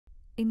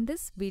In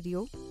this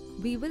video,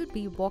 we will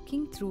be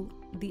walking through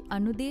the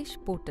Anudesh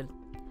portal.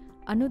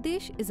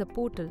 Anudesh is a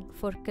portal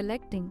for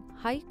collecting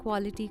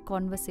high-quality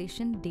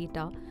conversation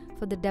data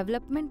for the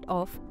development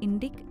of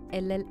Indic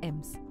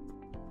LLMs.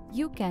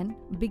 You can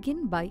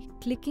begin by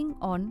clicking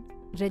on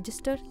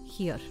Register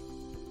here.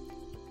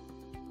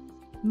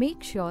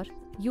 Make sure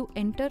you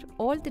enter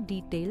all the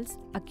details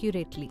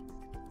accurately.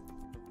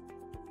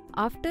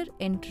 After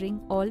entering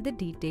all the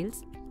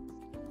details,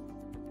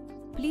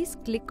 please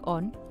click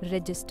on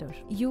Register.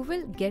 You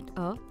will get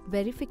a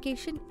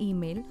verification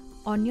email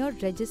on your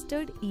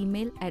registered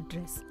email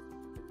address.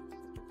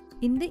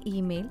 In the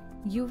email,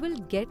 you will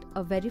get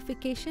a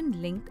verification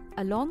link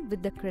along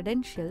with the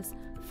credentials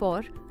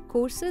for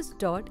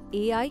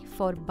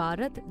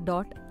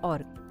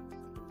courses.ai4bharat.org.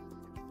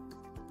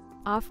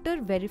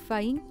 After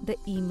verifying the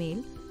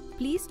email,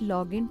 please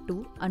log in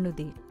to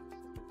Anudesh.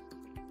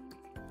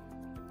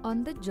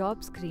 On the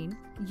job screen,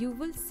 you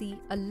will see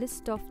a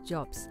list of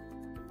jobs.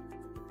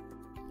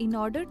 In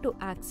order to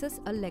access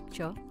a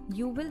lecture,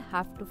 you will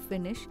have to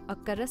finish a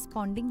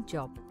corresponding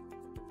job.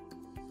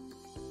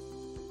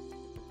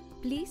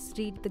 Please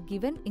read the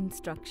given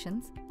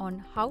instructions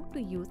on how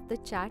to use the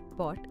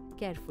chatbot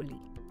carefully.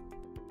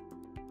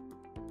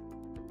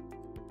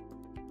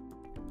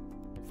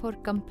 For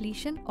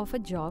completion of a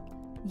job,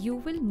 you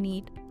will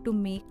need to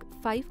make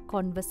 5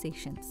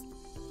 conversations.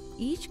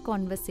 Each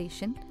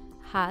conversation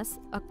has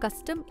a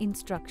custom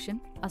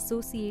instruction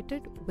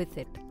associated with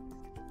it.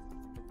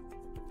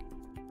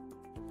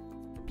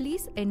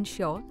 Please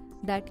ensure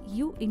that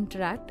you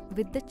interact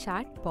with the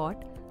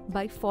chatbot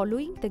by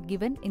following the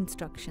given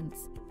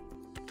instructions.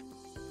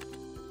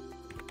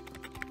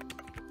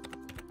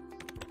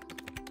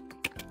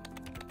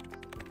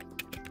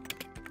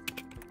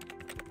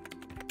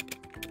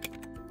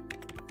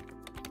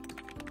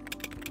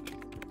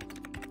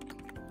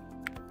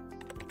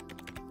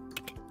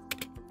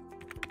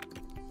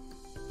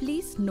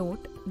 Please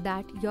note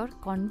that your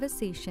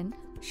conversation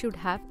should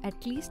have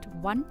at least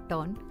 1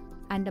 turn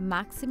and a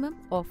maximum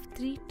of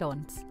 3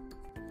 turns.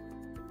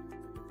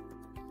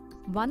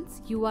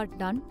 Once you are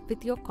done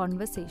with your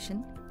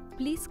conversation,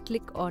 please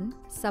click on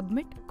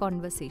Submit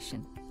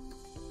Conversation.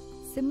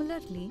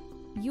 Similarly,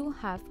 you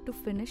have to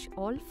finish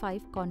all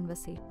 5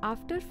 conversations.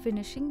 After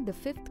finishing the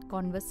 5th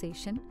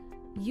conversation,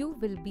 you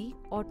will be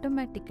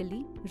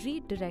automatically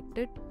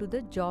redirected to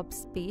the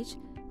Jobs page,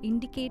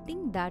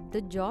 indicating that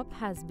the job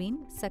has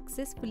been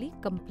successfully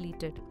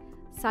completed.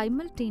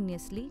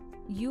 Simultaneously,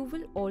 you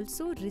will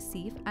also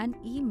receive an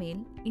email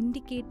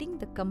indicating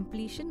the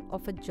completion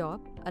of a job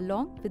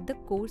along with the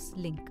course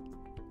link.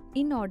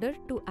 In order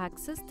to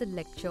access the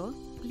lecture,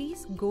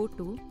 please go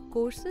to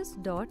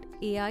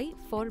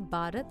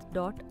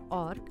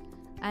courses.ai4bharat.org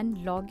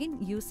and log in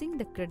using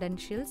the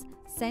credentials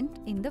sent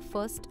in the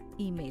first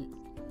email.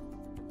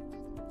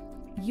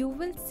 You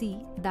will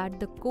see that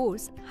the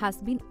course has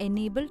been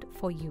enabled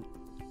for you.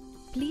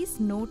 Please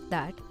note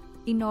that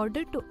in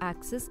order to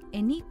access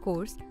any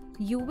course,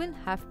 you will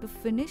have to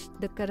finish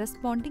the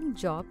corresponding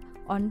job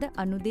on the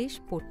Anudesh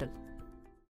portal.